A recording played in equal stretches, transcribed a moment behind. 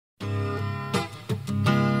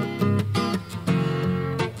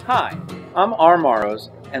Hi, I'm Ahrre Maros,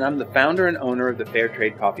 and I'm the founder and owner of the Fair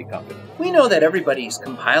Trade Coffee Company. We know that everybody's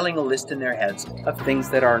compiling a list in their heads of things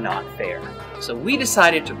that are not fair. So we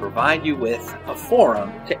decided to provide you with a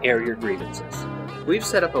forum to air your grievances. We've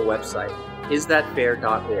set up a website,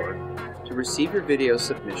 isthatfair.org, to receive your video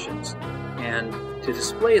submissions and to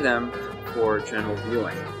display them for general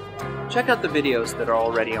viewing. Check out the videos that are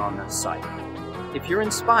already on this site. If you're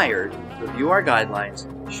inspired, review our guidelines,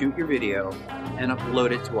 shoot your video, and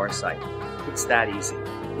upload it to our site. It's that easy.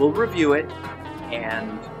 We'll review it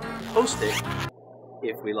and post it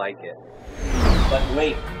if we like it. But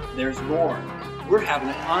wait, there's more. We're having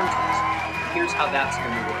a contest. Here's how that's going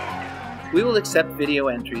to work. We will accept video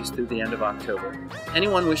entries through the end of October.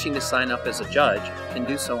 Anyone wishing to sign up as a judge can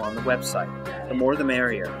do so on the website. The more the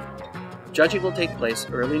merrier. Judging will take place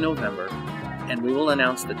early November, and we will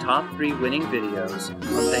announce the top 3 winning videos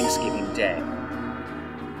on Thanksgiving Day.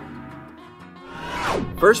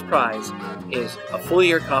 First prize is a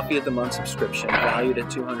full-year Coffee of the Month subscription valued at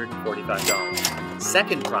 $245.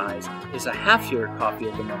 Second prize is a half-year Coffee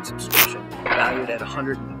of the Month subscription valued at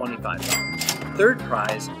 $125. Third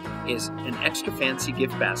prize is an extra fancy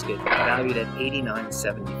gift basket valued at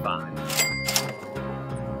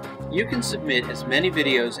 $89.75. You can submit as many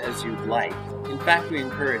videos as you'd like. In fact, we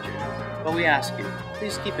encourage it. But we ask you,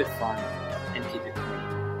 please keep it fun and keep it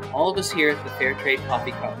clean. All of us here at the Fair Trade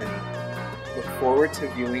Coffee Company look forward to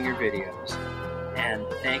viewing your videos, and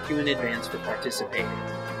thank you in advance for participating.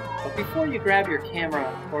 But before you grab your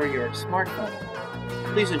camera or your smartphone,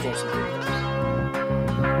 please enjoy some videos.